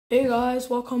Hey guys,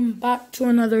 welcome back to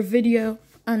another video,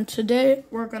 and today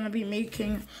we're going to be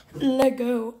making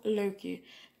Lego Loki.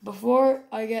 Before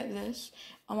I get this,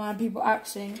 I'm going to have people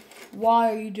asking,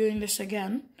 why are you doing this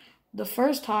again? The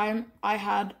first time I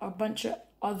had a bunch of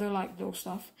other little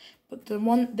stuff, but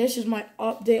this is my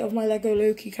update of my Lego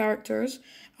Loki characters,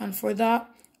 and for that,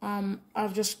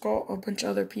 I've just got a bunch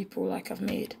of other people I've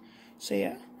made. So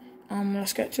yeah,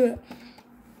 let's get to it.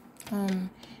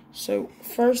 So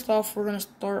first off, we're gonna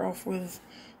start off with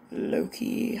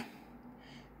Loki.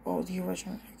 Oh, the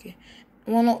original Loki.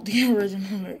 Well, not the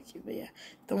original Loki, but yeah,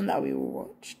 the one that we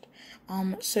watched.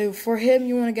 So for him,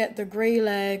 you want to get the grey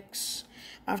legs.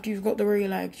 After you've got the grey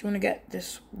legs, you want to get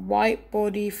this white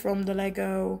body from the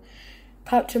Lego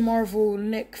Captain Marvel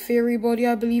Nick Fury body,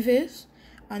 I believe it is.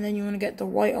 And then you want to get the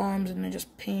white arms and then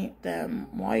just paint them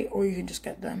white, or you can just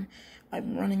get them.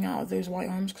 I'm running out of those white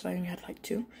arms because I only had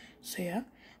two. So yeah.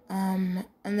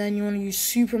 And then you want to use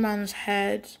Superman's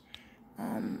head.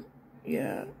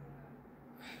 Yeah.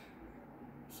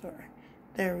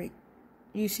 Sorry.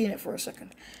 You've seen it for a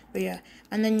second. But yeah.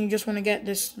 And then you just want to get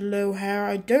this low hair.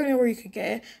 I don't know where you could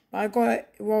get it, but I got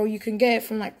it. Well, you can get it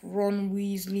from Ron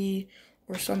Weasley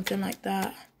or something like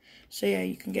that. So yeah,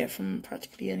 you can get it from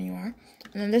practically anywhere.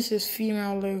 And then this is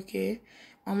female Loki.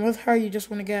 With her, you just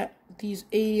want to get these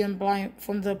alien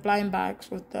from the blind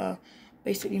bags with the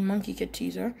basically monkey kid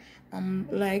teaser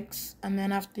legs. And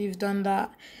then after you've done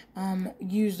that,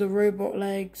 use the robot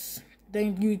legs.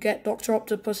 Then you get Dr.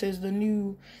 Octopus's the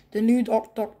new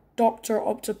Dr.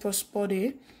 Octopus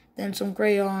body. Then some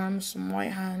grey arms, some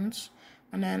white hands.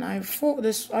 And then I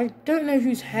don't know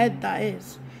whose head that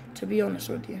is, to be honest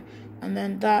with you. And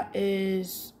then that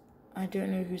is, I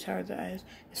don't know whose hair that is.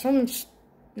 It's from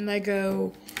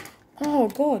Lego. Oh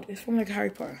god, it's from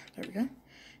Harry Potter. There we go.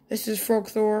 This is Frog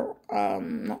Thor.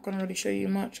 I'm not gonna really show you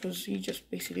much because he's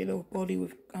just basically a little body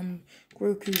with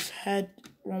Groku's head.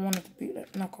 One of the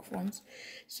knockoff ones.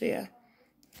 So yeah.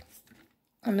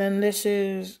 And then this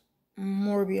is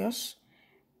Morbius.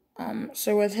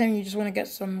 So with him, you just want to get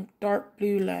some dark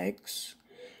blue legs,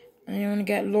 and you want to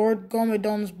get Lord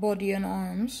Gomedon's body and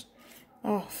arms.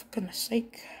 Oh, for goodness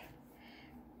sake.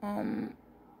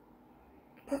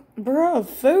 Bro,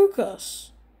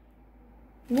 focus.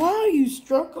 Why are you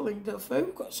struggling to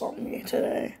focus on me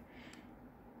today?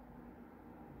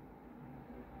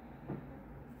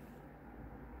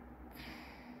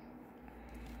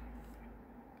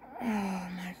 Oh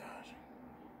my god.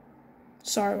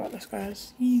 Sorry about this,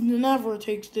 guys. He never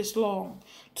takes this long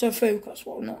to focus.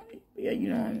 Well, not. Yeah, you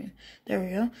know what I mean. There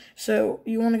we go. So,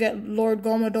 you want to get Lord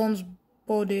Gomedon's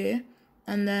body.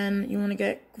 And then you want to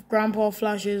get Grandpa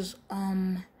Flash's,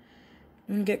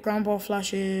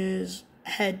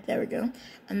 head. There we go.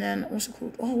 And then, what's it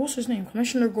called? Oh, what's his name?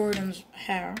 Commissioner Gordon's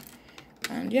hair.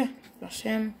 And yeah, that's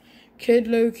him. Kid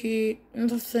Loki,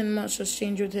 nothing much has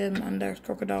changed with him. And there's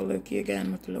Crocodile Loki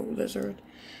again with the little lizard.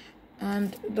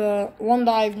 And the one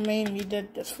that I've mainly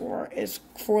did this for is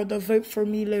for the Vote For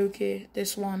Me Loki,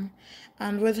 this one.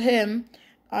 And with him,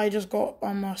 I just got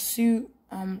a suit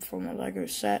from a Lego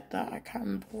set that I can't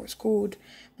remember what it's called.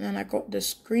 And then I got this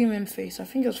screaming face. I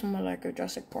think it's from a Lego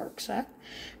Jurassic Park set.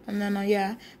 And then,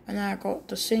 and then I got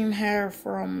the same hair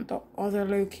from the other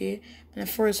Loki. And then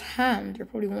for his hand, you're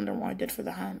probably wondering what I did for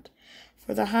the hand.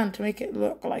 For the hand, to make it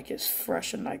look like it's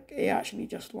fresh and he actually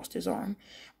just lost his arm,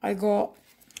 I got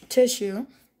tissue.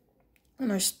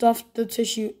 And I stuffed the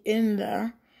tissue in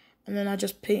there. And then I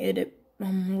just painted it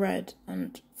red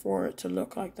and for it to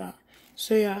look like that.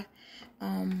 So yeah.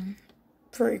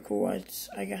 Pretty cool,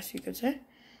 I guess you could say.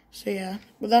 So yeah,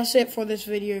 but that's it for this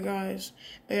video, guys.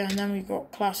 But yeah, and then we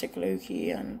got classic Loki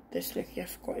and this Loki.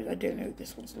 I don't know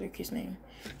this one's Loki's name.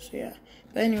 So yeah,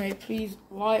 but anyway, please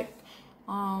like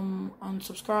and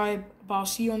subscribe. But I'll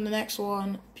see you on the next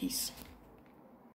one. Peace.